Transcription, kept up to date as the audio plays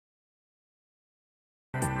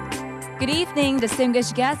Good evening,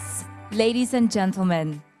 distinguished guests, ladies and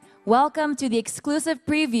gentlemen. Welcome to the exclusive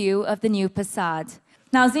preview of the new Passat.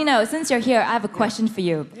 Now, Zeno, since you're here, I have a question for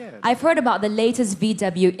you. I've heard about the latest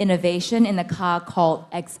VW innovation in the car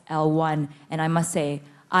called XL1, and I must say,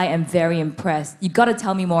 I am very impressed. You got to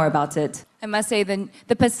tell me more about it. I must say,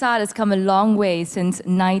 the Passat has come a long way since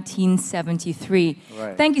 1973.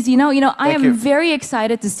 Right. Thank you, Zeno. I am very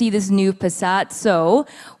excited to see this new Passat. So,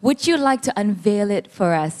 would you like to unveil it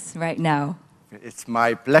for us right now? It's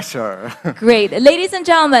my pleasure. Great. Ladies and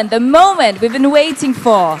gentlemen, the moment we've been waiting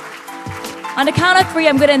for. On the count of 3,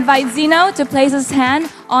 I'm going to invite Zeno to place his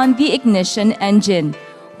hand on the ignition engine.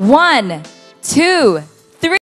 1, 2,